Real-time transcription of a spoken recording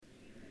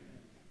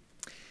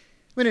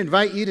I'm going to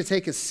invite you to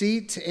take a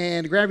seat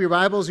and grab your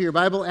Bibles or your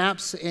Bible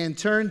apps and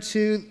turn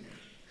to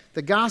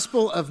the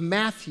Gospel of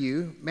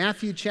Matthew.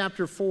 Matthew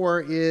chapter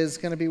 4 is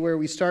going to be where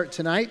we start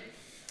tonight,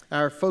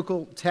 our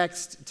focal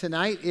text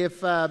tonight.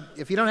 If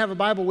you don't have a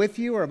Bible with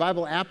you or a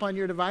Bible app on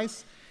your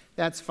device,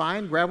 that's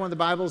fine. Grab one of the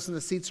Bibles in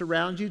the seats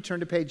around you. Turn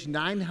to page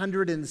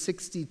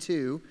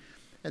 962.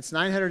 That's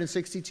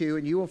 962,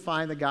 and you will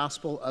find the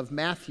Gospel of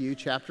Matthew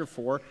chapter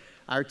 4.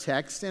 Our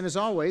text. And as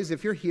always,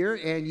 if you're here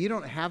and you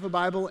don't have a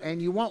Bible and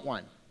you want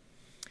one,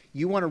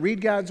 you want to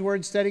read God's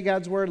Word, study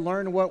God's Word,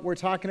 learn what we're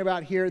talking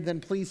about here,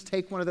 then please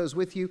take one of those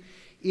with you.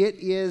 It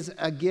is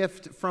a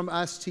gift from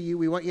us to you.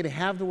 We want you to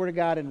have the Word of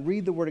God and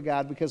read the Word of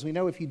God because we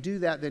know if you do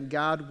that, then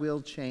God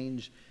will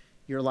change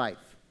your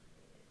life.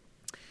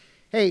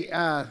 Hey,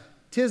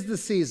 'tis the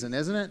season,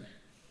 isn't it?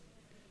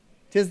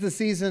 'Tis the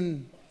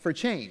season for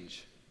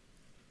change.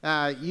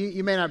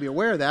 You may not be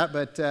aware of that,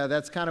 but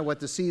that's kind of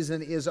what the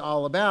season is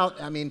all about.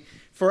 I mean,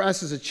 for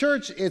us as a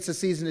church, it's a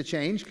season of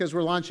change because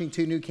we're launching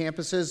 2 new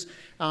campuses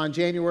on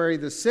January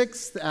the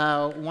 6th.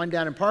 One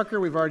down in Parker,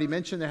 we've already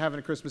mentioned they're having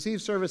a Christmas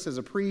Eve service as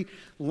a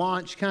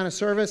pre-launch kind of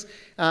service.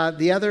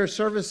 The other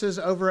services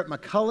over at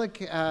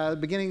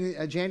McCulloch,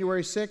 beginning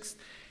January 6th,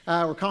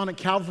 we're calling it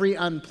Calvary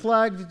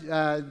Unplugged.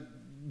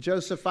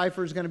 Joseph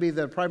Pfeiffer is going to be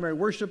the primary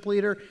worship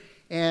leader.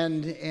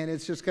 And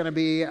it's just going to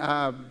be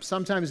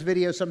sometimes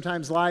video,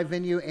 sometimes live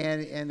venue,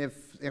 and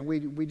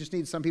we just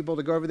need some people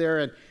to go over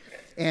there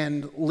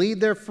and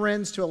lead their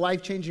friends to a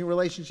life-changing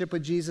relationship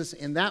with Jesus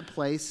in that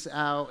place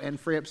and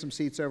free up some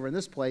seats over in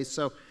this place.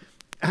 So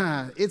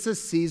it's a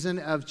season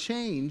of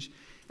change.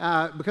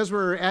 Because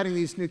we're adding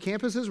these new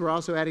campuses, we're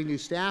also adding new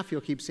staff.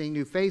 You'll keep seeing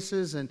new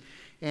faces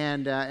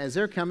and as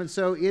they're coming.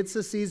 So it's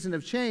a season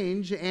of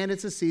change, and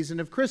it's a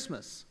season of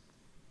Christmas.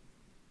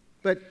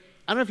 But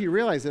I don't know if you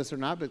realize this or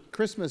not, but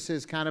Christmas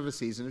is kind of a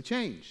season of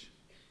change.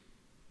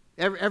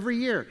 Every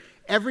year,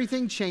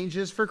 everything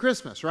changes for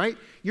Christmas, right?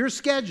 Your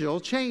schedule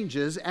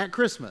changes at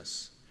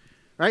Christmas,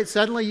 right?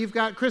 Suddenly you've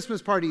got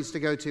Christmas parties to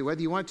go to, whether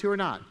you want to or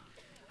not.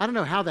 I don't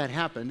know how that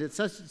happened.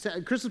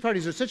 Christmas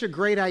parties are such a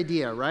great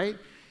idea, right?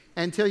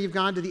 Until you've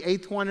gone to the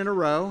 8th one in a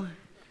row.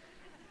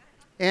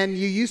 And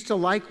you used to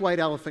like white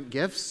elephant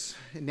gifts.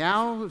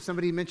 Now, if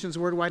somebody mentions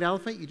the word white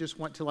elephant, you just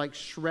want to like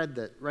shred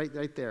that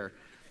right there.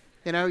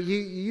 You know, you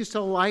used to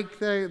like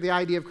the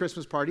idea of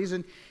Christmas parties,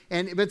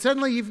 but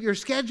suddenly your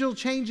schedule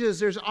changes.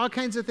 There's all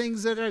kinds of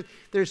things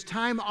there's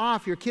time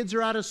off. Your kids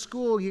are out of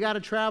school. You got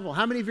to travel.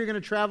 How many of you are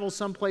going to travel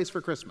someplace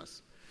for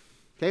Christmas?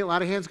 Okay, a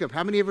lot of hands go up.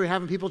 How many of you are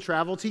having people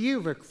travel to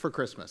you for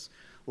Christmas?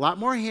 A lot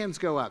more hands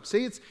go up.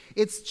 See,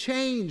 it's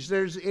changed.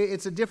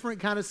 It's a different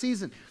kind of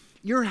season.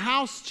 Your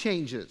house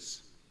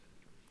changes.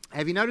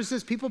 Have you noticed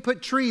this? People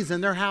put trees in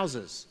their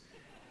houses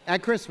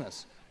at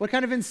Christmas. What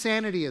kind of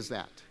insanity is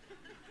that?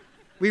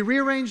 We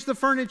rearranged the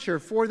furniture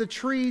for the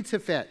tree to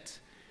fit.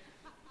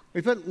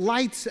 We put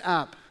lights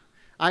up.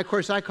 Of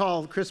course, I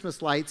call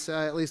Christmas lights,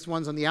 at least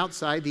ones on the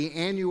outside, the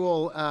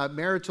annual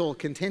marital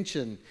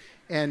contention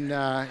in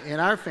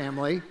our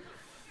family.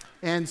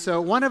 And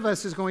so one of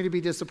us is going to be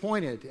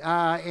disappointed.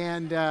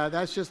 And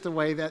that's just the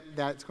way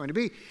that's going to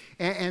be.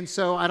 And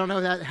so I don't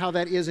know how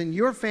that is in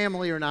your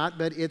family or not,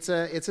 but it's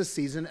a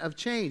season of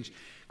change.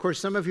 Of course,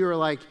 some of you are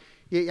like,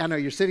 I know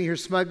you're sitting here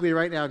smugly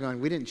right now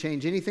going, we didn't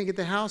change anything at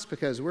the house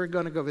because we're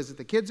going to go visit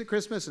the kids at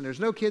Christmas and there's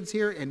no kids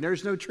here and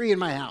there's no tree in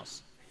my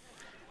house.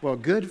 Well,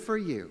 good for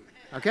you,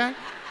 okay?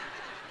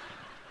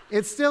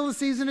 It's still a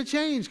season of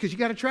change because you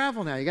got to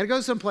travel now. You got to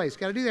go someplace.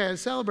 Got to do that and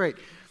celebrate.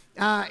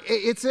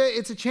 It's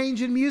a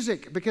change in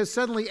music because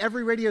suddenly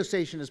every radio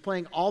station is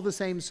playing all the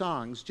same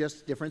songs,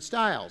 just different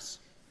styles,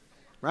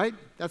 right?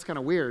 That's kind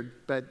of weird,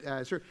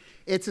 but sure.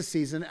 It's a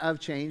season of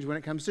change when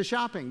it comes to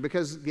shopping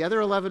because the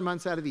other 11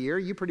 months out of the year,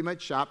 you pretty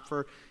much shop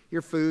for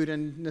your food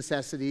and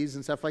necessities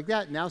and stuff like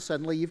that. Now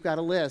suddenly you've got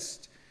a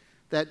list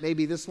that may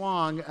be this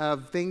long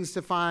of things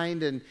to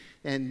find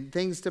and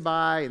things to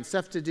buy and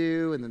stuff to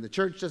do, and then the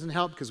church doesn't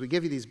help because we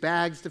give you these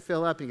bags to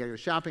fill up and you got to go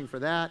shopping for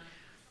that.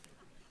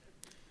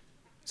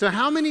 So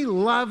how many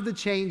love the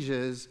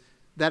changes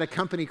that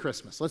accompany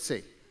Christmas? Let's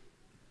see.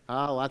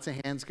 Oh, lots of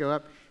hands go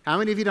up. How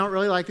many of you don't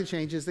really like the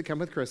changes that come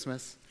with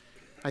Christmas?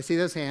 I see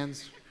those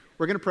hands.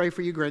 We're going to pray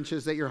for you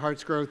Grinches that your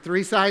hearts grow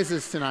 3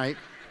 sizes tonight.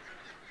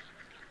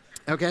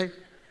 Okay?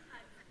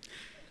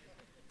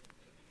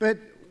 But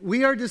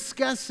we are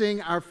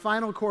discussing our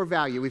final core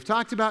value. We've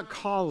talked about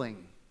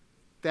calling,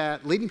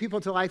 that leading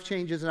people to life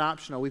change isn't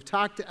optional. We've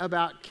talked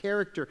about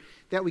character,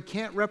 that we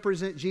can't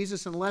represent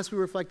Jesus unless we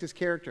reflect his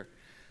character.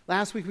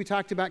 Last week we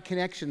talked about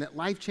connection, that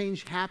life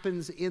change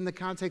happens in the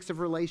context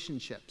of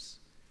relationships.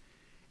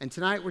 And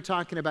tonight we're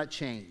talking about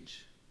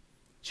change.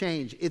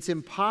 Change. It's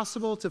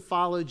impossible to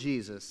follow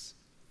Jesus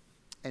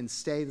and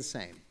stay the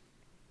same.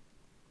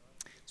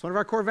 It's one of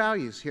our core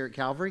values here at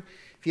Calvary.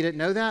 If you didn't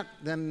know that,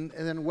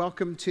 then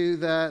welcome to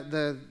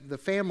the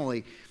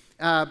family.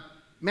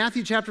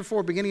 Matthew chapter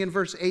 4, beginning in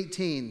verse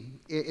 18.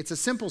 It's a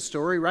simple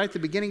story, right at the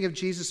beginning of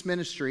Jesus'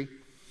 ministry.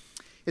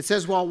 It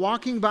says, while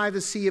walking by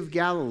the Sea of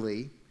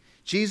Galilee,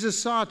 Jesus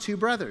saw 2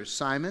 brothers,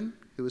 Simon,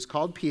 who was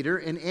called Peter,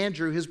 and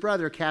Andrew, his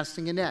brother,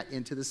 casting a net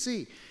into the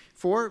sea,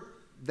 for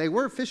they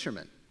were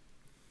fishermen.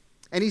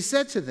 And he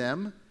said to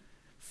them,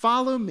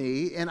 "Follow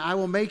me, and I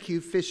will make you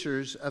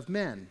fishers of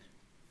men."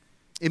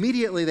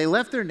 Immediately they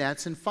left their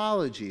nets and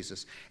followed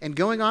Jesus. And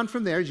going on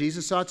from there,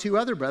 Jesus saw two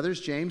other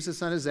brothers, James the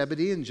son of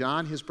Zebedee and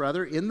John his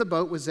brother, in the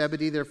boat with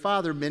Zebedee their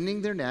father,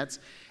 mending their nets.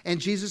 And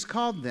Jesus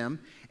called them,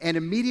 and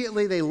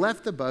immediately they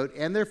left the boat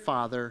and their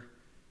father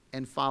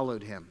and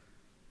followed him.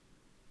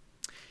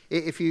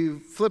 If you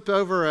flip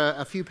over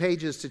a few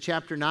pages to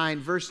chapter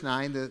 9, verse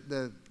 9,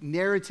 the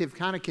narrative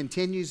kind of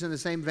continues in the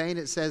same vein.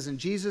 It says, "And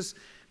Jesus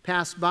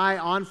passed by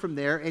on from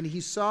there, and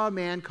he saw a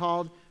man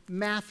called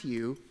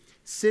Matthew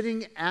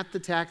sitting at the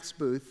tax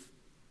booth,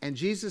 and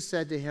Jesus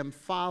said to him,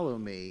 'Follow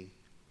me.'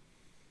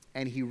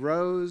 And he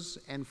rose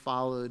and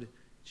followed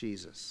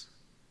Jesus."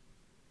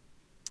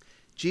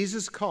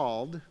 Jesus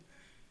called,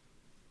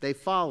 they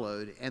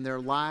followed, and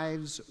their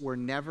lives were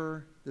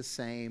never the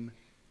same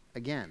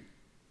again.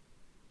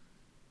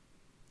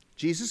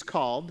 Jesus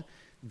called,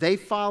 they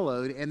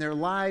followed, and their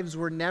lives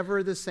were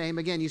never the same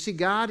again. You see,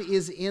 God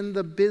is in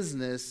the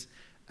business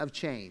of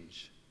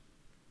change.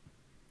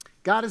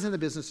 God is in the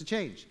business of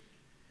change.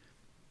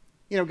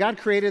 You know, God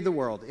created the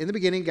world. In the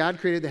beginning, God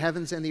created the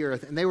heavens and the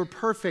earth, and they were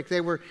perfect.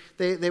 They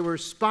were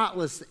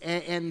spotless,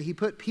 and he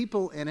put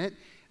people in it,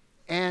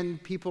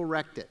 and people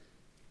wrecked it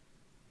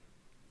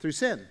through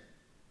sin.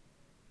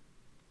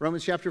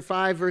 Romans chapter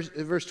 5,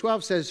 verse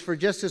 12 says, "For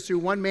just as through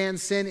one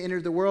man's sin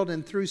entered the world,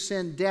 and through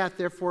sin death,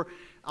 therefore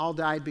all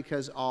died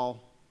because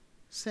all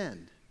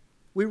sinned."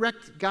 We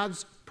wrecked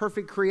God's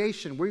perfect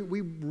creation.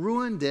 We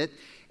ruined it,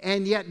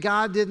 and yet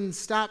God didn't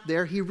stop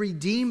there. He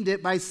redeemed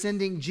it by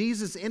sending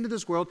Jesus into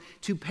this world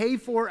to pay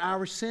for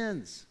our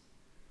sins.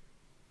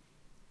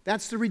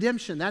 That's the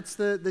redemption. That's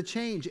the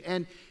change.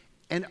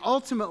 And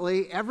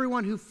ultimately,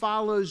 everyone who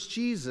follows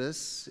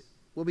Jesus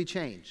will be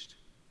changed.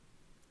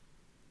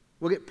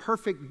 We'll get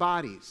perfect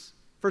bodies.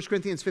 1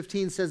 Corinthians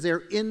 15 says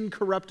they're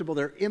incorruptible,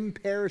 they're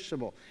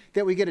imperishable.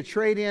 That we get to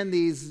trade in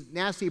these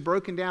nasty,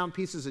 broken down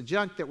pieces of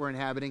junk that we're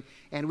inhabiting,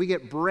 and we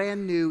get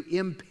brand new,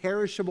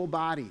 imperishable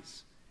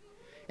bodies.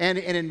 And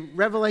in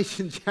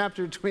Revelation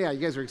chapter 20, yeah, you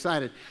guys are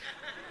excited.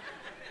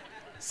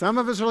 Some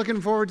of us are looking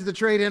forward to the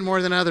trade-in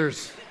more than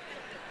others.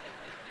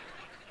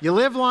 You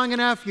live long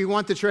enough, you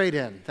want the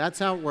trade-in. That's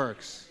how it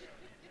works.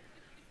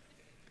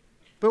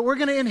 But we're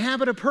going to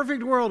inhabit a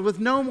perfect world with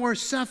no more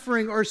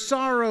suffering or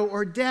sorrow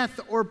or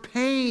death or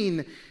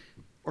pain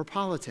or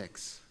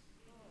politics.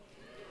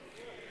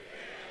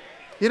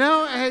 You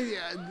know,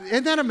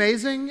 isn't that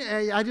amazing?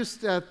 I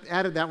just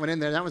added that one in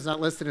there. That was not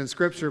listed in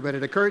Scripture, but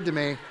it occurred to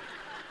me.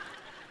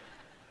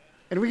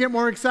 And we get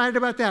more excited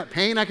about that.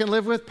 Pain I can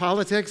live with,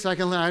 politics I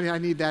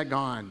need that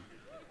gone.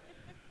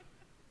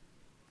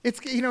 It's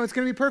going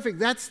to be perfect.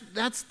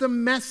 That's the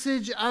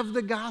message of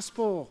the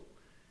gospel.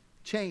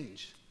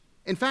 Change.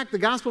 In fact, the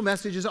gospel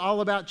message is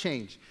all about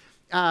change.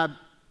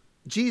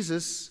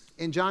 Jesus,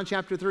 in John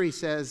chapter 3,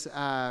 says,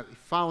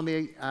 "Follow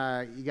me,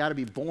 you got to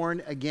be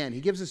born again." He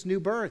gives us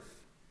new birth.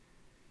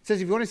 He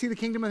says, if you want to see the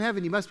kingdom of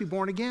heaven, you must be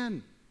born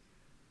again.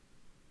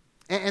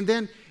 And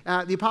then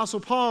the Apostle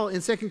Paul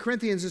in 2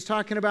 Corinthians is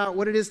talking about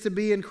what it is to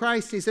be in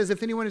Christ. He says,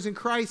 if anyone is in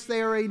Christ,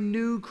 they are a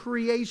new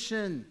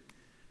creation.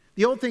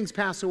 The old things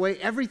pass away,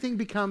 everything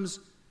becomes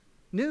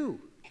new.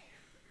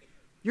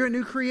 You're a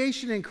new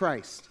creation in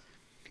Christ.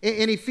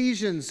 In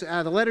Ephesians,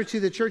 the letter to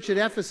the church at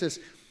Ephesus,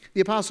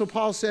 the Apostle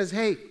Paul says,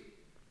 hey,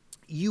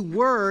 you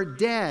were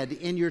dead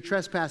in your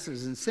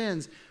trespasses and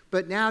sins,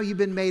 but now you've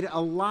been made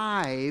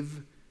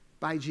alive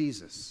by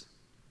Jesus.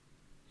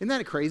 Isn't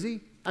that crazy?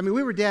 I mean,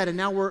 we were dead and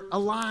now we're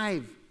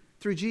alive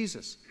through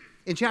Jesus.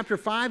 In chapter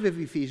 5 of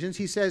Ephesians,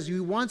 he says,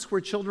 you once were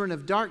children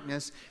of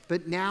darkness,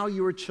 but now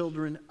you are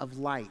children of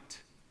light.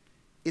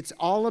 It's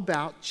all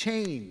about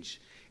change.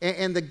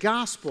 And the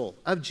gospel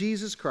of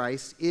Jesus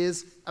Christ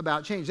is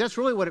about change. That's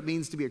really what it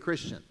means to be a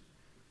Christian.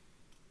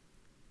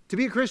 To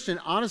be a Christian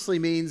honestly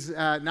means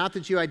not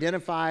that you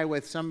identify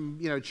with some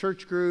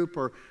church group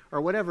or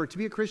whatever. To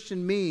be a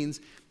Christian means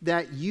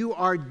that you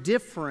are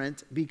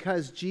different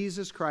because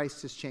Jesus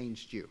Christ has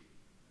changed you.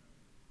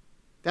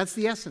 That's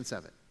the essence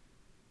of it.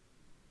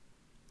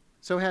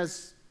 So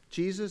has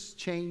Jesus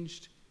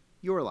changed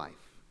your life?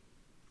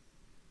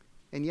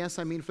 And yes,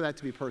 I mean for that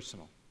to be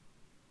personal.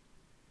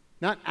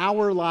 Not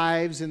our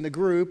lives in the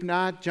group,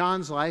 not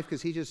John's life,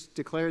 because he just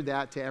declared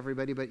that to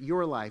everybody, but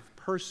your life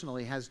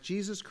personally. Has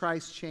Jesus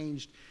Christ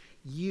changed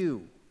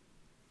you?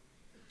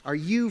 Are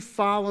you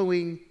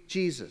following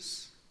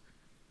Jesus?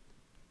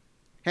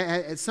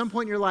 At some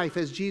point in your life,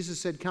 has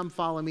Jesus said, come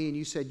follow me, and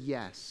you said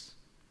yes?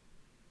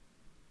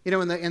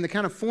 In the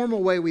kind of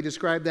formal way we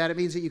describe that, it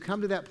means that you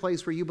come to that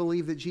place where you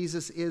believe that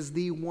Jesus is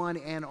the one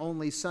and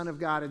only Son of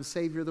God and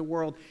Savior of the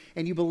world,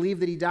 and you believe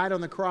that he died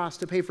on the cross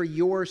to pay for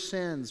your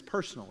sins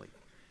personally,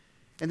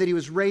 and that he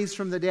was raised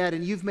from the dead,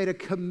 and you've made a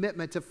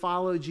commitment to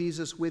follow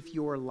Jesus with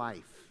your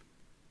life.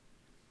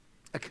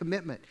 A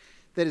commitment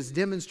that is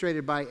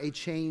demonstrated by a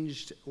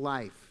changed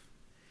life.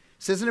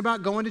 This isn't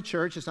about going to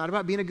church. It's not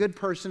about being a good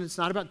person. It's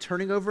not about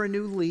turning over a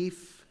new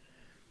leaf.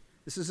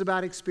 This is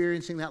about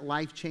experiencing that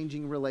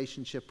life-changing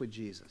relationship with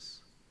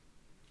Jesus.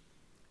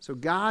 So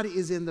God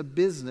is in the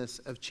business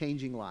of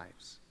changing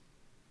lives.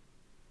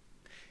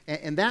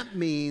 And that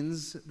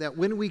means that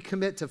when we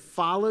commit to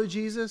follow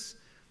Jesus,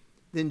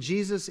 then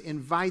Jesus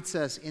invites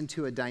us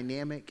into a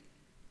dynamic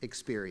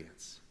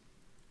experience.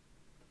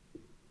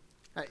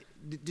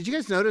 Did you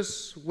guys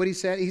notice what he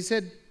said? He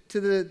said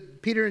to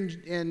Peter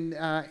and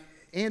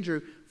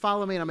Andrew,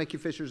 "Follow me and I'll make you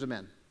fishers of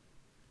men."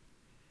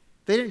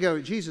 They didn't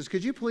go, "Jesus,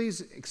 could you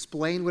please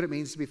explain what it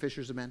means to be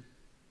fishers of men?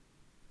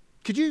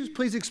 Could you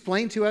please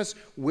explain to us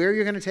where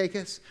you're going to take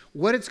us,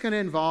 what it's going to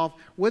involve,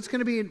 what's going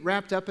to be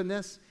wrapped up in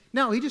this?"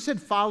 No, he just said,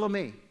 "Follow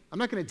me. I'm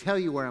not going to tell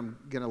you where I'm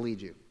going to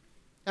lead you.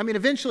 I mean,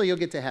 eventually you'll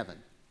get to heaven,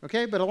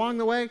 okay? But along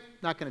the way,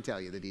 not going to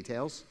tell you the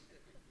details.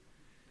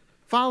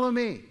 Follow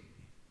me.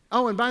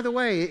 Oh, and by the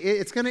way,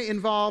 it's going to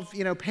involve,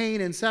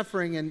 pain and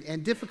suffering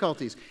and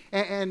difficulties.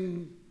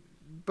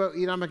 But,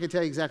 I'm not going to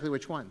tell you exactly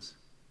which ones.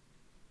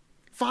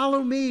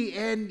 Follow me,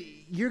 and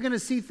you're going to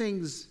see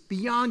things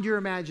beyond your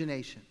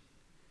imagination.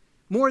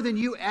 More than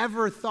you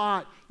ever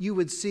thought you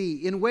would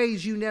see, in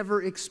ways you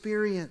never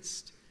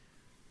experienced.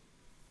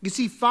 You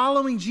see,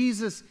 following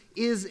Jesus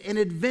is an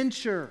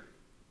adventure.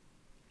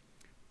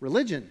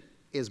 Religion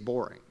is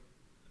boring.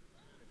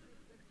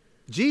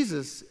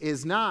 Jesus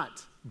is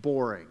not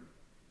boring.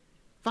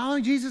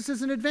 Following Jesus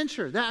is an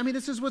adventure.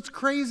 This is what's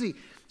crazy.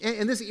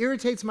 And this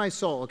irritates my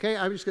soul, okay?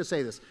 I'm just going to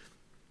say this.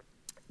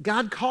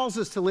 God calls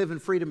us to live in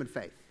freedom and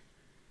faith.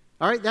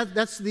 All right?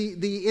 That's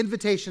the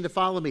invitation to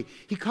follow me.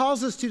 He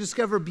calls us to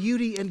discover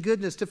beauty and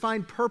goodness, to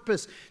find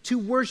purpose, to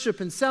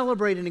worship and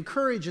celebrate and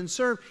encourage and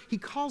serve. He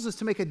calls us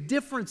to make a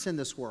difference in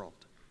this world.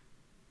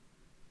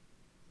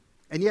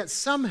 And yet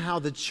somehow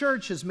the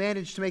church has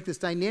managed to make this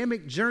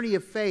dynamic journey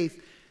of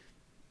faith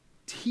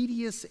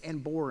tedious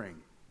and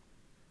boring.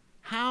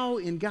 How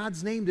in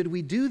God's name did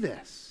we do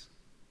this?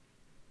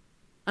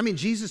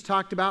 Jesus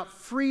talked about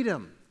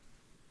freedom,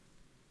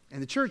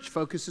 and the church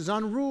focuses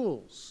on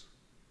rules.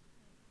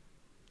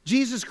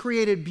 Jesus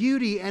created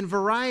beauty and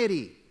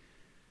variety.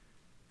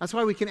 That's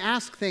why we can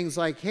ask things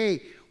like,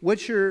 "Hey,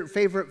 what's your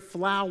favorite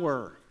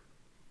flower?"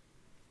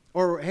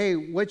 Or, "Hey,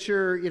 what's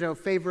your,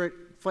 favorite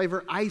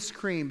flavor ice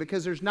cream?"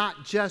 Because there's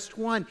not just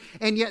one.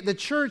 And yet the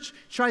church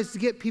tries to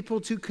get people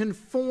to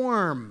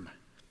conform.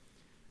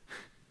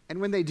 And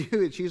when they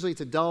do, it's usually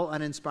to dull,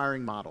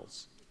 uninspiring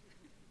models.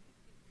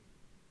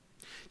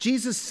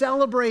 Jesus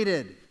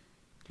celebrated.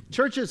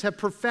 Churches have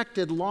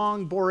perfected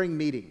long, boring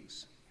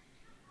meetings.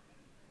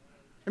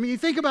 You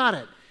think about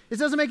it. It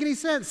doesn't make any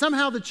sense.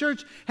 Somehow the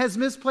church has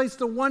misplaced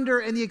the wonder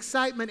and the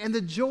excitement and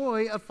the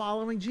joy of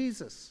following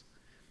Jesus.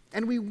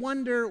 And we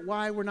wonder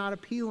why we're not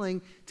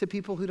appealing to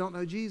people who don't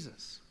know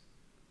Jesus.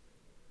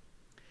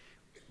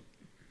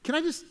 Can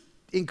I just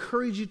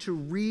encourage you to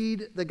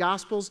read the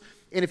Gospels?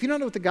 And if you don't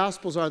know what the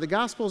Gospels are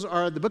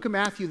the book of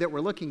Matthew that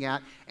we're looking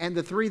at and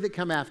the three that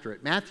come after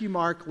it: Matthew,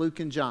 Mark, Luke,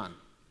 and John.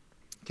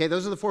 Okay,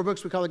 those are the four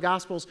books we call the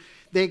Gospels.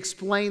 They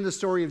explain the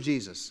story of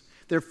Jesus.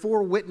 They're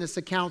four witness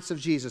accounts of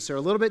Jesus. They're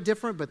a little bit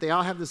different, but they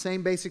all have the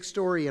same basic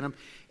story in them.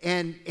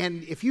 And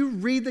if you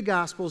read the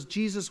Gospels,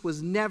 Jesus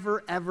was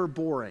never, ever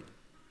boring.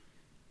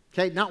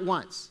 Okay, not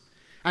once.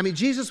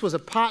 Jesus was a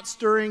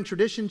pot-stirring,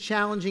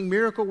 tradition-challenging,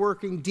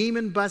 miracle-working,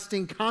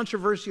 demon-busting,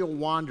 controversial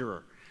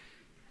wanderer.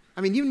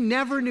 You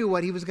never knew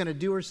what he was going to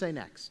do or say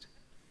next.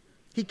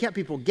 He kept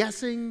people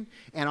guessing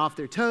and off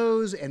their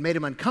toes and made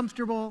them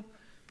uncomfortable.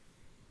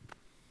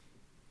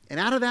 And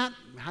out of that,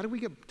 how do we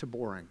get to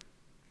boring?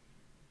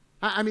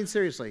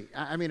 Seriously.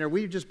 Are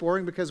we just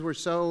boring because we're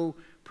so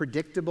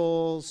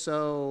predictable,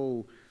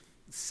 so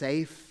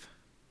safe?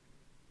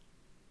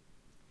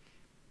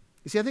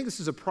 You see, I think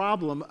this is a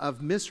problem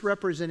of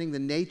misrepresenting the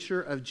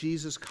nature of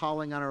Jesus'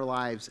 calling on our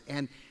lives.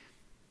 And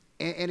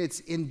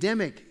it's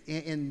endemic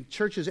in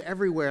churches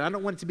everywhere. I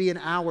don't want it to be in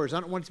ours. I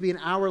don't want it to be in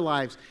our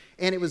lives.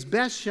 And it was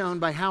best shown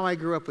by how I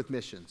grew up with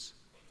missions.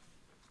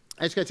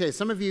 I just got to tell you,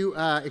 some of you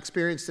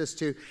experienced this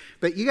too,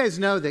 but you guys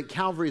know that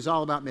Calvary is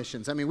all about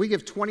missions. We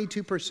give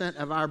 22%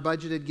 of our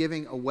budgeted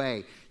giving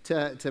away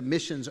to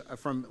missions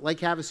from Lake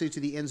Havasu to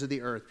the ends of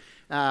the earth.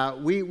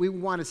 We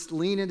want to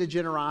lean into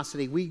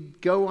generosity. We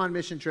go on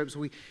mission trips.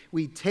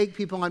 We take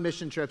people on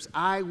mission trips.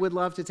 I would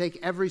love to take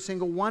every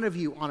single one of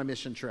you on a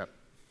mission trip.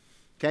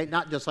 Okay,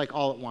 not just like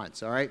all at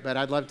once, all right? But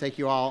I'd love to take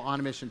you all on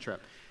a mission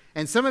trip.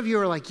 And some of you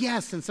are like,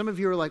 yes, and some of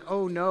you are like,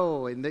 oh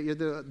no, and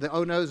the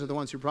oh no's are the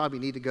ones who probably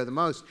need to go the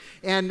most.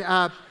 And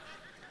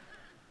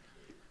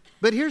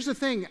but here's the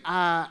thing,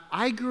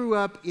 I grew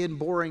up in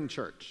boring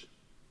church,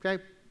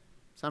 okay?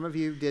 Some of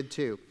you did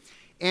too.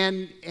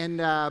 And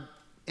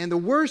the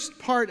worst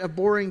part of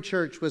boring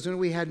church was when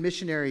we had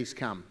missionaries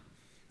come.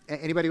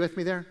 Anybody with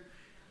me there?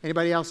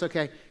 Anybody else?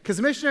 Okay. Because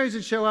the missionaries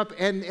would show up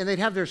and they'd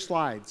have their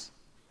slides.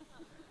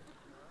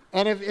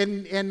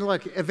 And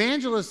look,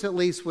 evangelists at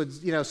least would,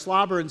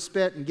 slobber and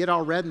spit and get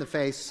all red in the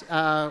face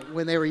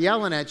when they were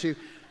yelling at you.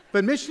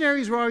 But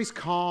missionaries were always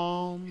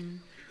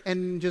calm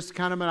and just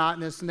kind of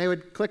monotonous. And they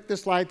would click the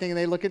slide thing and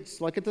they look at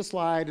the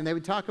slide and they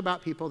would talk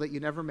about people that you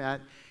never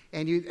met.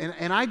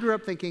 And I grew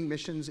up thinking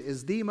missions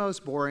is the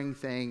most boring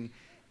thing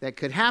that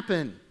could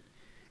happen.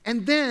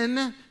 And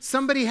then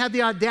somebody had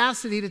the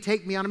audacity to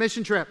take me on a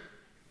mission trip.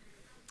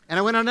 And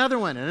I went on another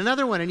one and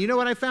another one. And you know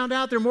what I found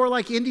out? They're more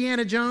like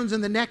Indiana Jones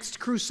and the Next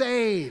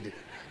Crusade.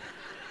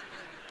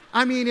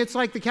 I mean, it's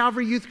like the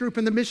Calvary Youth Group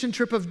and the Mission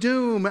Trip of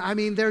Doom. I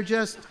mean,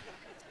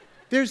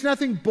 there's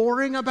nothing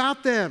boring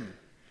about them.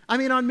 I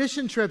mean, on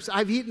mission trips,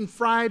 I've eaten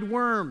fried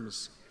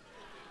worms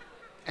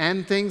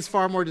and things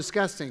far more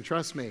disgusting,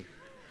 trust me.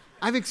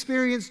 I've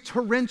experienced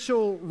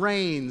torrential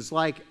rains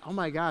like, oh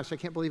my gosh, I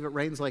can't believe it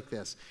rains like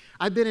this.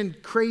 I've been in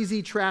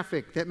crazy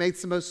traffic that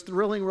makes the most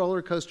thrilling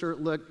roller coaster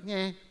look,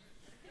 eh.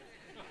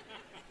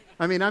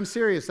 I mean, I'm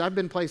serious. I've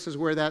been places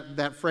where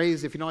that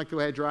phrase, if you don't like the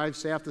way I drive,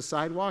 stay off the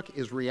sidewalk,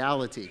 is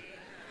reality.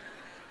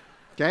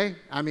 Okay?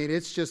 I mean,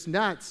 it's just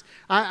nuts.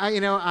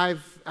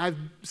 I've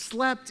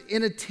slept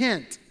in a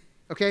tent,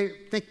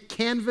 okay? Think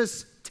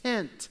canvas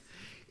tent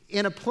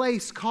in a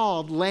place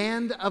called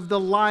Land of the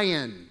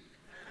Lion.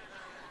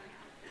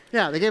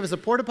 Yeah, they gave us a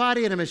porta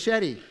potty and a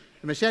machete.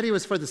 The machete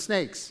was for the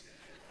snakes.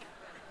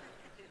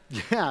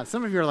 Yeah,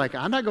 some of you are like,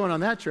 I'm not going on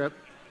that trip.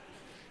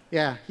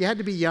 Yeah, you had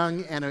to be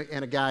young and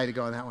a guy to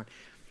go on that one.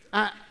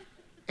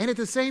 And at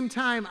the same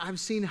time,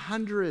 I've seen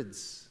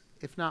hundreds,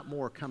 if not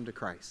more, come to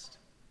Christ.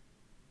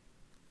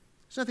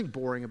 There's nothing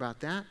boring about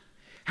that.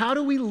 How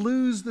do we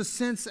lose the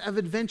sense of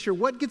adventure?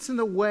 What gets in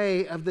the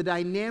way of the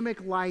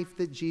dynamic life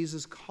that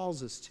Jesus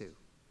calls us to?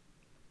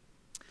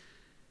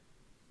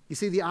 You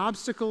see, the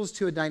obstacles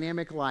to a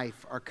dynamic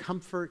life are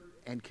comfort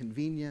and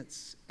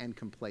convenience and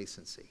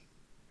complacency.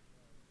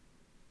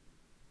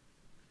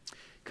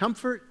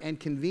 Comfort and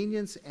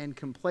convenience and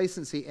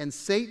complacency, and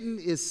Satan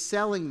is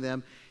selling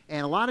them,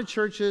 and a lot of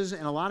churches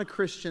and a lot of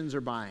Christians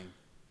are buying.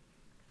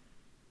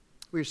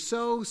 We're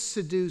so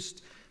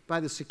seduced by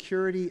the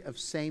security of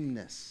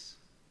sameness.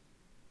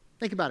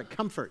 Think about it,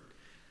 comfort.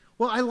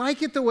 Well, I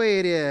like it the way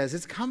it is.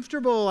 It's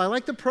comfortable. I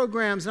like the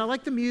programs, and I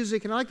like the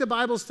music, and I like the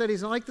Bible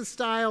studies, and I like the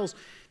styles.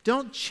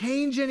 Don't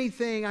change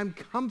anything. I'm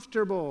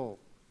comfortable.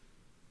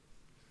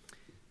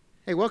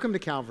 Hey, welcome to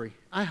Calvary.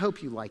 I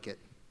hope you like it.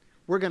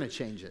 We're going to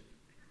change it.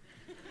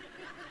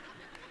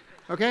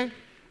 Okay?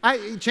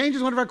 Change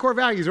is one of our core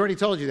values. I already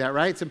told you that,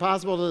 right? It's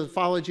impossible to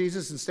follow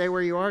Jesus and stay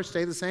where you are,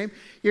 stay the same.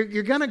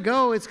 You're going to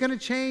go. It's going to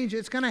change.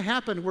 It's going to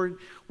happen. We're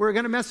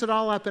going to mess it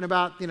all up in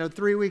about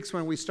 3 weeks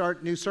when we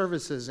start new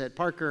services at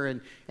Parker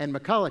and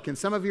McCulloch. And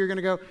some of you are going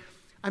to go,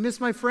 I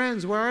miss my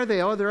friends. Where are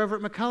they? Oh, they're over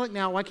at McCulloch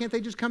now. Why can't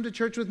they just come to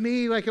church with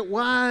me like it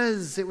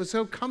was? It was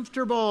so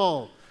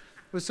comfortable.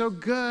 It was so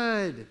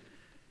good.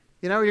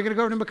 You're going to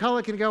go to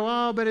McCulloch and go,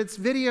 oh, but it's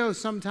video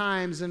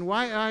sometimes, and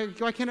why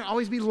can't it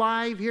always be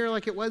live here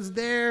like it was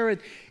there? And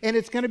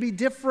it's going to be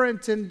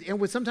different,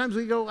 and sometimes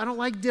we go, I don't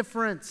like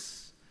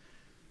difference.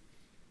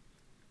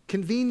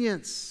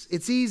 Convenience,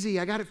 it's easy,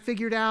 I got it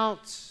figured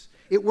out.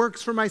 It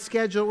works for my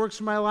schedule, it works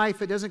for my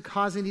life, it doesn't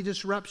cause any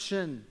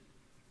disruption.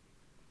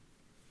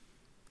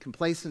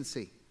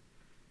 Complacency,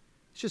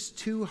 it's just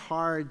too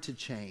hard to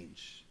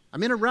change.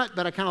 I'm in a rut,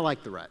 but I kind of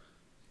like the rut.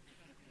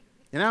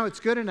 It's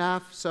good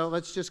enough, so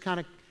let's just kind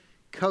of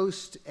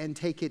coast and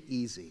take it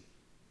easy.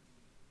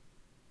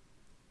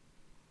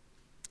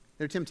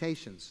 They're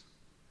temptations.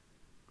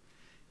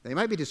 They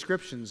might be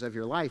descriptions of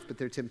your life, but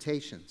they're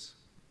temptations.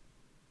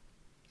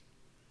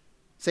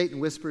 Satan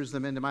whispers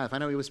them into my life. I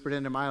know he whispered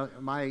into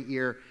my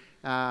ear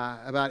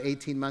about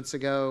 18 months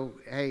ago,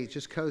 hey,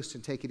 just coast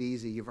and take it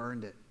easy. You've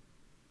earned it.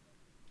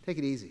 Take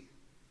it easy.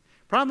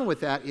 Problem with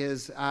that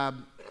is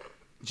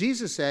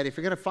Jesus said, if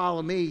you're going to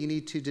follow me, you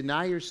need to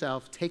deny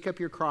yourself, take up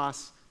your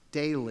cross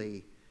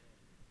daily,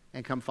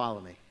 and come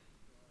follow me.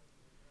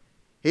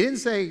 He didn't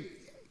say,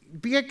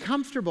 get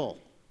comfortable.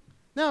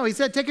 No, he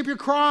said, take up your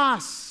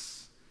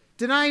cross,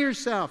 deny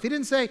yourself. He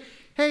didn't say,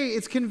 hey,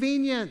 it's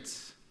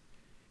convenient.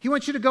 He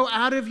wants you to go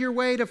out of your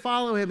way to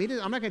follow him.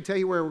 I'm not going to tell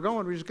you where we're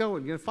going. We're just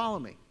going. You're going to follow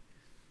me.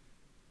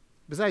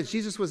 Besides,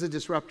 Jesus was a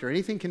disruptor.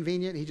 Anything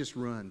convenient, he just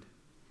ruined.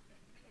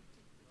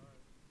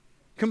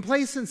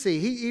 Complacency.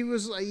 He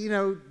was,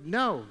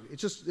 no,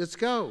 let's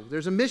go.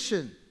 There's a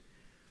mission.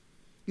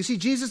 You see,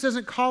 Jesus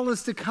doesn't call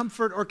us to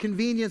comfort or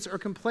convenience or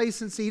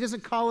complacency. He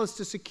doesn't call us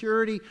to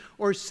security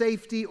or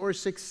safety or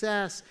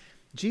success.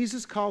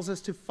 Jesus calls us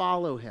to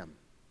follow him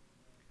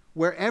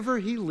wherever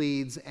he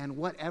leads and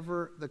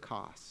whatever the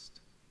cost.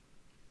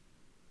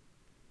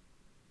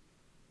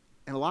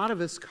 And a lot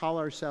of us call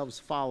ourselves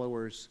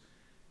followers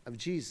of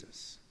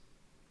Jesus.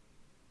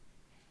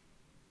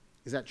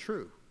 Is that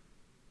true?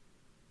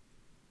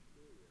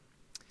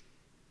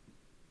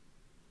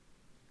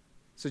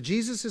 So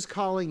Jesus is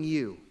calling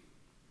you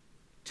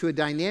to a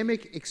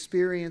dynamic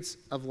experience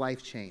of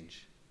life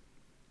change.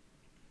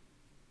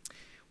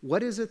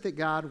 What is it that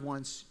God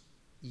wants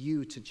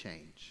you to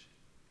change?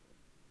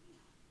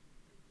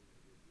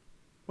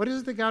 What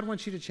is it that God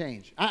wants you to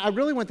change? I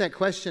really want that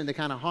question to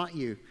kind of haunt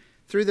you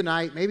through the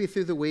night, maybe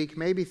through the week,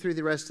 maybe through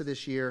the rest of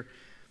this year.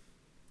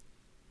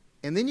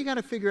 And then you got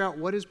to figure out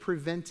what is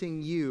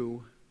preventing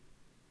you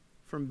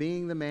from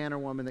being the man or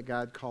woman that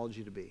God called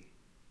you to be.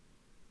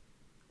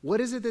 What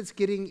is it that's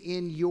getting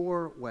in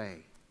your way?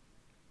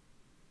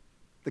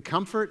 The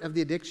comfort of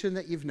the addiction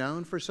that you've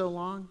known for so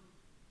long?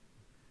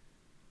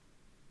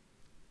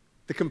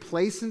 The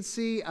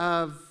complacency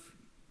of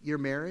your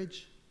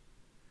marriage?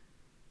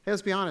 Hey,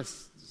 let's be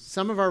honest.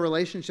 Some of our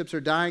relationships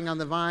are dying on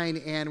the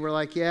vine, and we're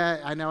like, yeah,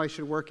 I know I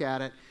should work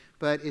at it,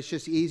 but it's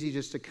just easy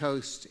just to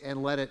coast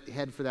and let it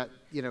head for that,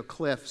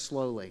 cliff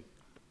slowly.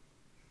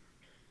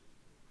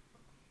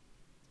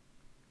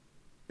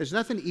 There's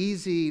nothing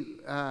easy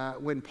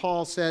when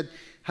Paul said,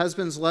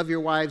 husbands, love your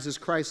wives as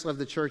Christ loved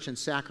the church and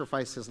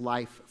sacrificed his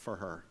life for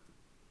her.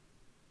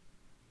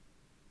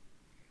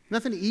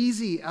 Nothing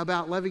easy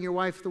about loving your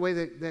wife the way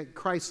that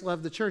Christ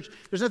loved the church.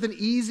 There's nothing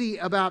easy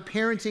about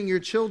parenting your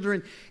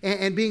children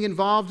and being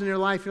involved in their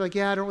life. You're like,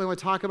 yeah, I don't really want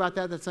to talk about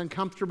that. That's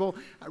uncomfortable.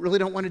 I really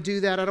don't want to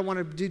do that. I don't want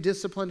to do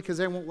discipline because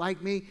they won't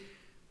like me.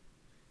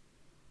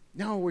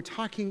 No, we're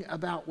talking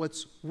about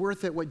what's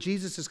worth it, what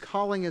Jesus is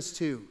calling us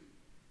to.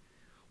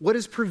 What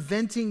is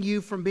preventing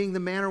you from being the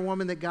man or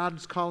woman that God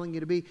is calling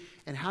you to be?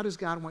 And how does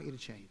God want you to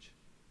change?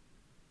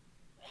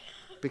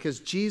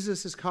 Because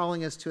Jesus is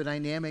calling us to a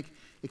dynamic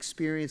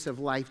experience of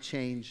life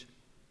change.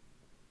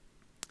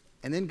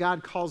 And then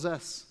God calls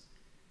us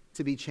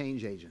to be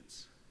change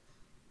agents.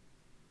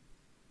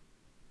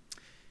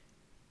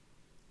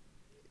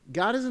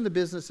 God is in the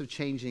business of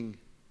changing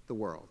the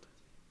world.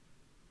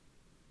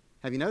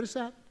 Have you noticed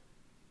that?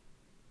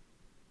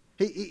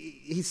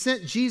 He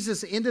sent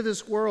Jesus into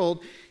this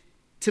world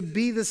to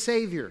be the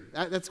Savior.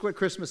 That's what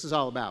Christmas is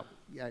all about.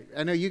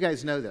 I know you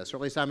guys know this, or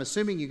at least I'm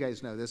assuming you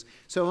guys know this.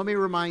 So let me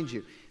remind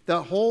you.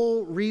 The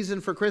whole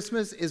reason for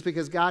Christmas is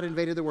because God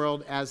invaded the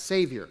world as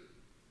Savior.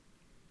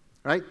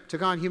 Right?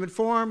 Took on human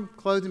form,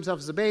 clothed himself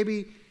as a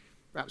baby,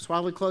 wrapped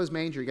swaddling clothes,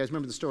 manger. You guys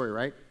remember the story,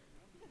 right?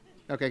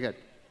 Okay, good.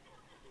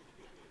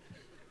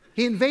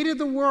 He invaded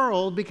the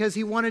world because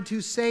he wanted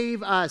to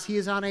save us. He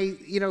is on a,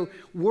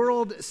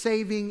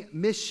 world-saving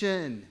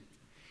mission.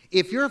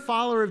 If you're a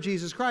follower of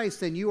Jesus Christ,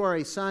 then you are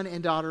a son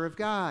and daughter of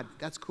God.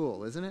 That's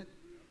cool, isn't it?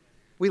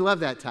 We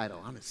love that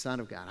title. I'm a son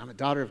of God. I'm a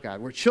daughter of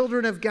God. We're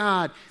children of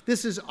God.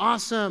 This is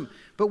awesome.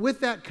 But with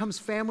that comes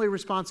family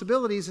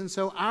responsibilities. And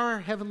so our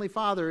Heavenly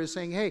Father is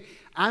saying, hey,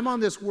 I'm on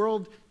this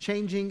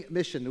world-changing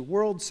mission, the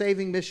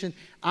world-saving mission.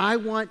 I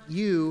want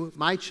you,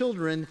 my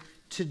children,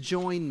 to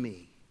join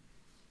me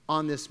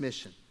on this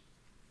mission.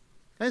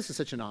 And this is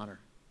such an honor.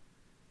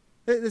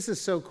 This is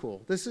so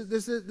cool. This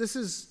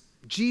is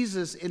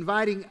Jesus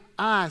inviting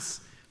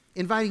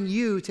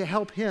you to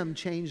help him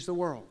change the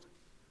world.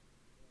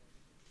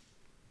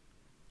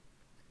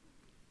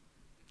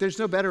 There's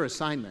no better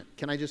assignment.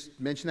 Can I just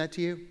mention that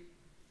to you?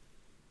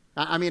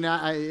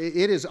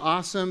 It is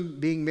awesome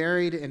being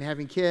married and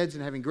having kids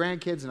and having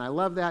grandkids, and I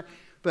love that.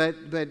 But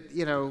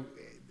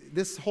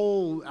this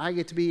whole I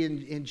get to be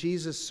in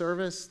Jesus'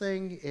 service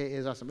thing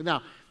is awesome. But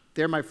now,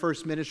 they're my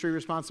first ministry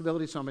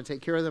responsibility, so I'm going to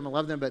take care of them. I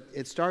love them, but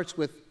it starts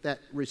with that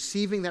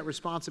receiving that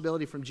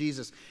responsibility from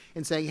Jesus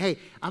and saying, hey,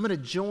 I'm going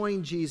to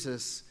join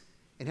Jesus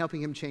in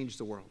helping him change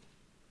the world.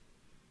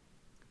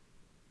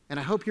 And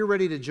I hope you're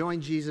ready to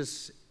join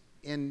Jesus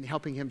in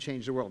helping him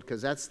change the world,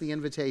 because that's the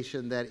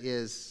invitation that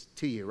is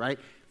to you, right?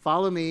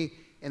 Follow me,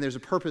 and there's a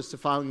purpose to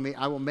following me.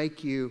 I will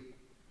make you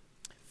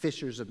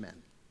fishers of men.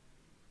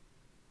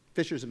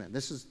 Fishers of men.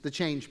 This is the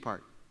change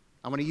part.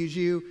 I want to use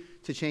you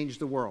to change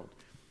the world.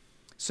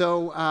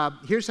 So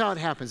here's how it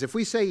happens. If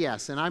we say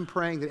yes, and I'm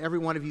praying that every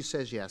one of you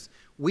says yes,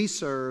 we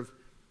serve,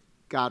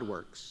 God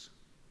works.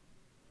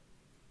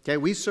 Okay,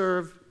 we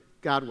serve,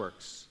 God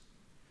works.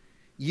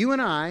 You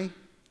and I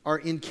are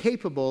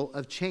incapable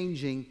of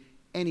changing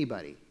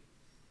anybody.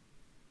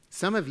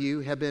 Some of you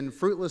have been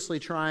fruitlessly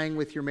trying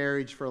with your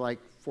marriage for like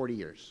 40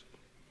 years.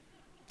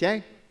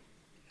 Okay?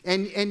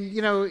 And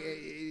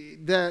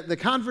the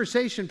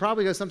conversation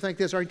probably goes something like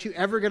this: aren't you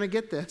ever going to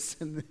get this?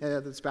 And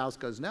the spouse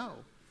goes, no,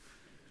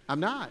 I'm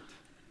not.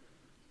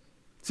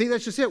 See,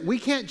 that's just it. We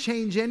can't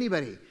change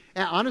anybody.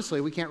 And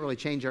honestly, we can't really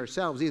change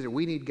ourselves either.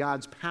 We need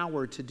God's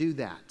power to do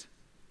that.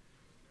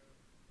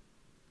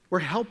 We're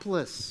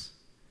helpless.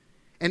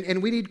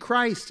 And we need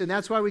Christ, and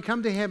that's why we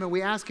come to him and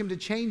we ask him to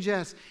change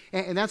us.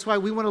 And that's why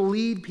we want to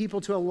lead people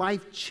to a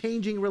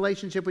life-changing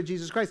relationship with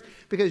Jesus Christ,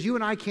 because you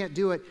and I can't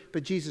do it,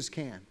 but Jesus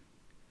can.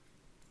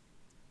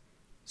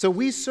 So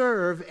we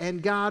serve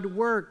and God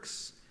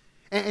works.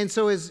 And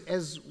so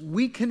as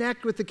we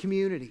connect with the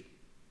community,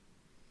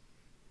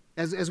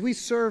 as we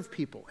serve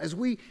people, as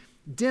we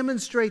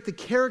demonstrate the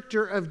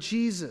character of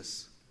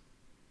Jesus,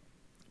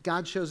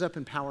 God shows up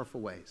in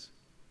powerful ways.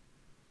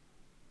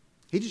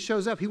 He just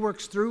shows up. He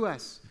works through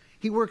us.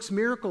 He works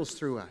miracles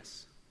through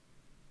us.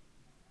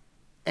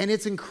 And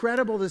it's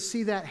incredible to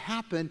see that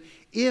happen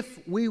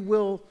if we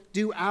will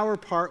do our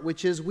part,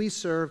 which is we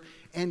serve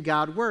and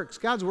God works.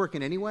 God's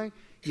working anyway.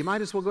 You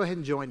might as well go ahead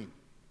and join him.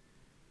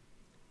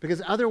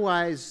 Because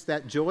otherwise,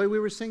 that joy we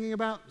were singing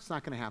about, it's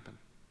not going to happen.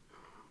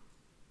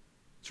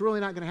 It's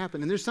really not going to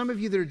happen. And there's some of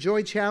you that are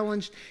joy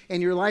challenged,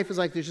 and your life is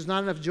like, there's just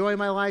not enough joy in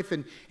my life,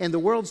 and the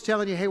world's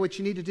telling you, hey, what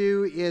you need to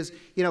do is,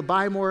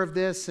 buy more of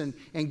this and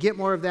get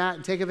more of that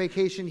and take a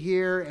vacation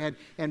here,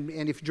 and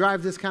if you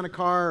drive this kind of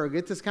car or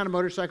get this kind of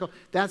motorcycle,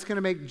 that's going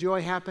to make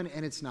joy happen,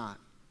 and it's not.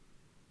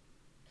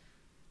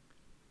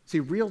 See,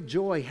 real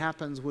joy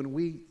happens when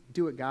we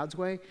do it God's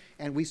way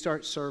and we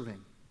start serving.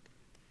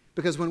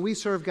 Because when we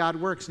serve, God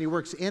works, and He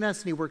works in us,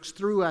 and He works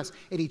through us,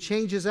 and He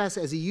changes us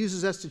as He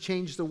uses us to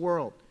change the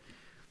world.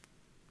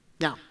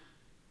 Now,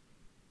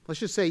 let's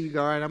just say you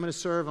go, all right, I'm going to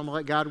serve, I'm going to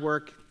let God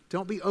work.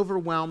 Don't be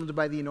overwhelmed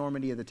by the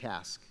enormity of the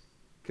task.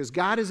 Because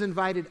God has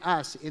invited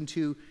us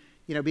into,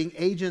 being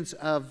agents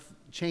of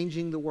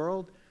changing the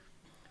world.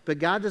 But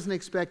God doesn't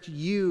expect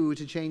you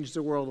to change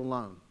the world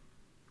alone.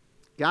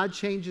 God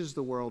changes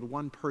the world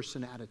one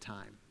person at a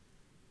time.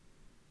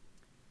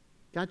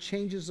 God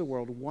changes the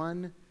world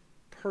one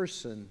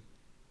person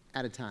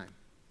at a time.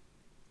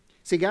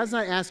 See, God's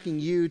not asking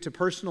you to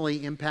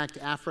personally impact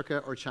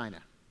Africa or China.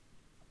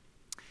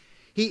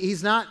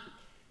 He's not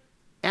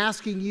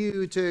asking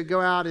you to go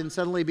out and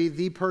suddenly be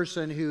the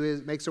person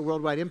who makes a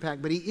worldwide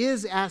impact, but He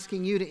is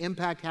asking you to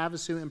impact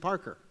Havasu and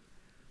Parker,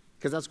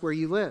 because that's where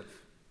you live.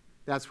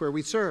 That's where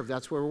we serve.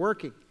 That's where we're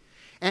working.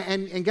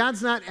 And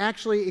God's not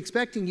actually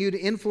expecting you to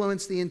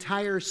influence the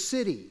entire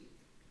city.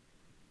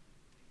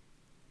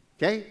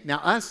 Okay? Now,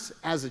 us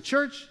as a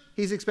church,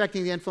 He's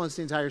expecting to influence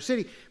the entire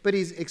city, but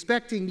He's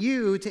expecting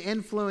you to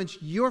influence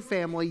your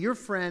family, your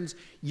friends,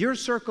 your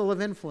circle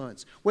of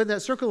influence. Whether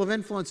that circle of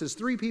influence is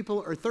 3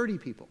 people or 30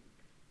 people.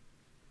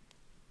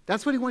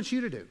 That's what He wants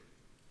you to do.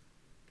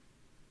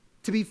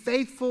 To be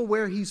faithful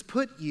where He's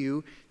put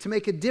you, to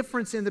make a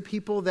difference in the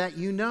people that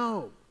you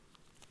know.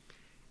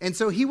 And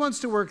so He wants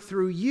to work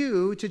through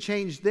you to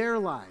change their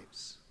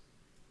lives.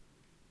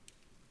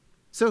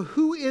 So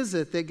who is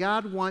it that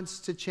God wants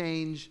to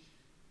change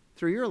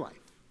through your life?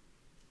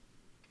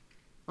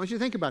 I want you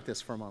to think about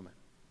this for a moment.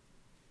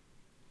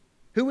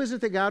 Who is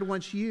it that God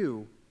wants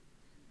you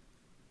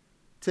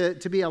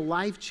to be a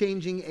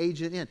life-changing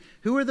agent in?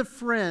 Who are the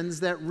friends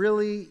that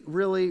really,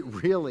 really,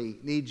 really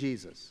need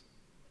Jesus?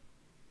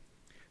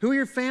 Who are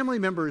your family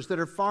members that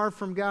are far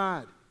from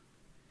God?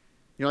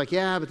 You're like,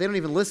 yeah, but they don't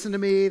even listen to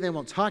me. They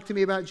won't talk to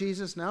me about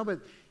Jesus. No, but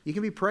you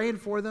can be praying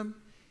for them.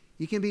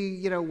 You can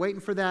be,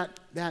 waiting for that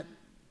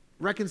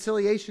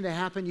reconciliation to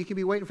happen. You can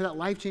be waiting for that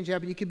life change to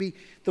happen. You can be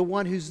the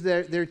one who's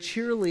their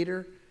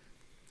cheerleader.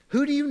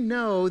 Who do you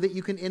know that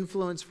you can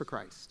influence for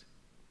Christ?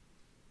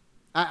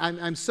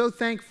 I'm so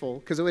thankful,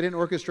 because I didn't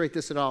orchestrate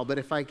this at all, but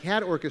if I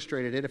had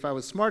orchestrated it, if I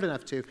was smart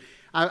enough to,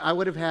 I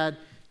would have had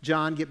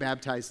John get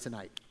baptized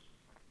tonight.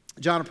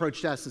 John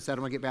approached us and said, I'm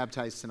going to get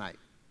baptized tonight.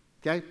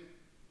 Okay?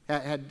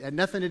 Had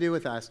nothing to do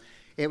with us.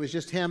 It was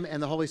just him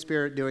and the Holy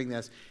Spirit doing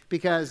this.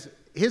 Because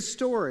his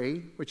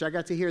story, which I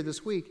got to hear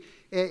this week,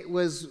 it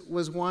was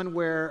one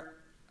where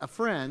a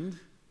friend,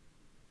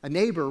 a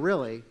neighbor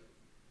really,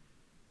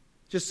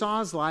 just saw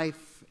his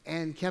life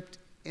and kept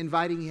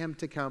inviting him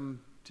to come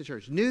to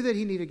church. Knew that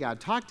he needed God.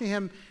 Talked to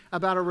him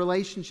about a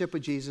relationship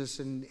with Jesus,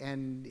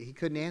 and he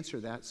couldn't answer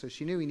that. So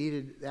she knew he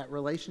needed that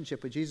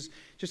relationship with Jesus.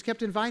 Just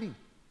kept inviting.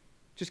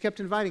 Just kept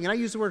inviting. And I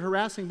use the word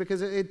harassing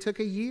because it took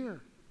a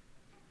year.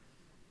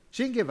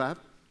 She didn't give up.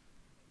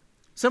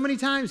 So many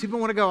times people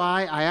want to go,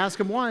 I asked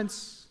him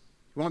once.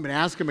 You want me to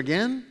ask him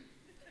again?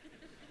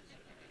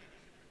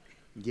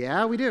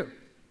 Yeah, we do.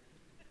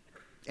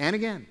 And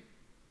again.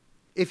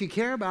 If you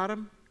care about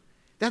him,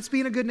 that's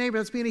being a good neighbor.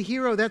 That's being a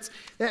hero. That's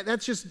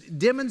just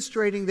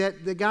demonstrating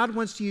that God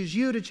wants to use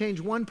you to change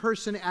one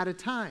person at a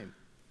time.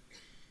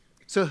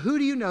 So who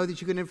do you know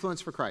that you can influence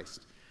for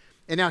Christ?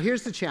 And now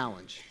here's the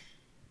challenge.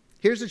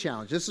 Here's the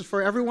challenge. This is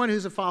for everyone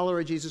who's a follower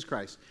of Jesus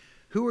Christ.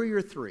 Who are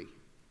your 3?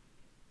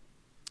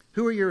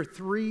 Who are your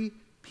 3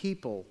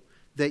 people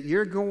that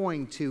you're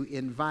going to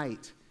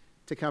invite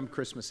to come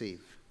Christmas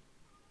Eve?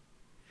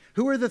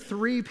 Who are the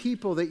 3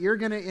 people that you're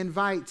going to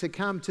invite to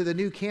come to the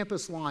new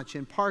campus launch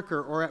in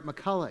Parker or at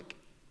McCulloch?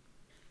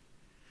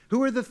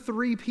 Who are the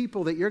 3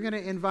 people that you're going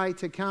to invite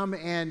to come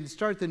and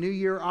start the new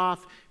year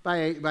off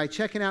by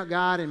checking out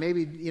God and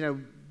maybe,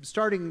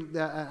 starting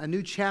a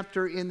new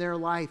chapter in their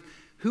life?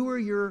 Who are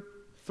your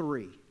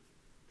 3?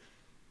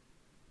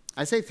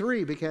 I say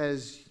 3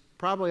 because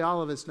probably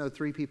all of us know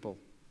 3 people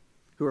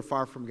who are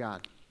far from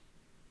God.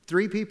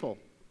 3 people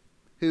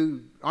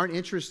who aren't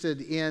interested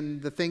in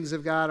the things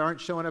of God,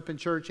 aren't showing up in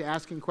church,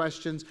 asking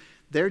questions.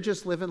 They're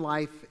just living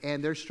life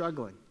and they're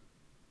struggling.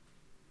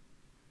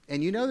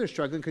 And you know they're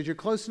struggling because you're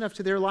close enough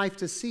to their life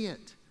to see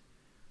it.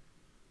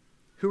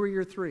 Who are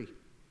your 3?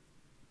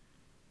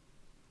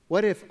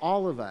 What if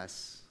all of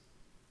us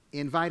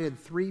invited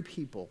 3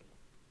 people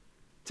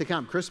to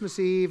come Christmas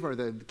Eve or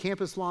the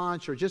campus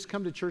launch or just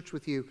come to church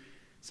with you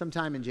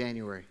sometime in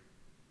January?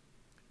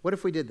 What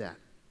if we did that?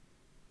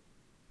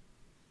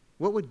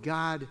 What would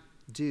God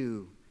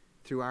do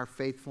through our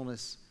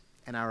faithfulness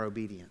and our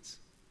obedience?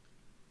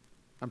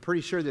 I'm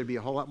pretty sure there'd be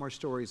a whole lot more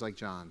stories like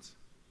John's,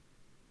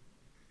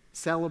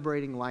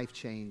 celebrating life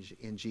change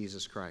in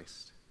Jesus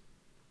Christ.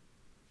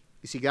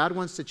 You see, God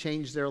wants to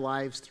change their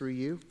lives through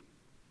you,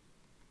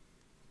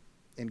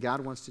 and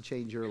God wants to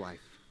change your life.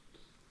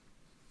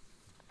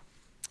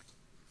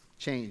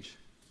 Change.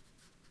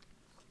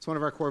 It's one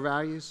of our core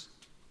values,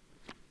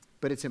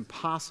 but it's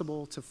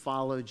impossible to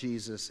follow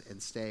Jesus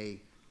and stay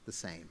the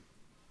same.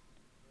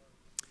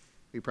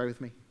 Will you pray with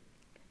me?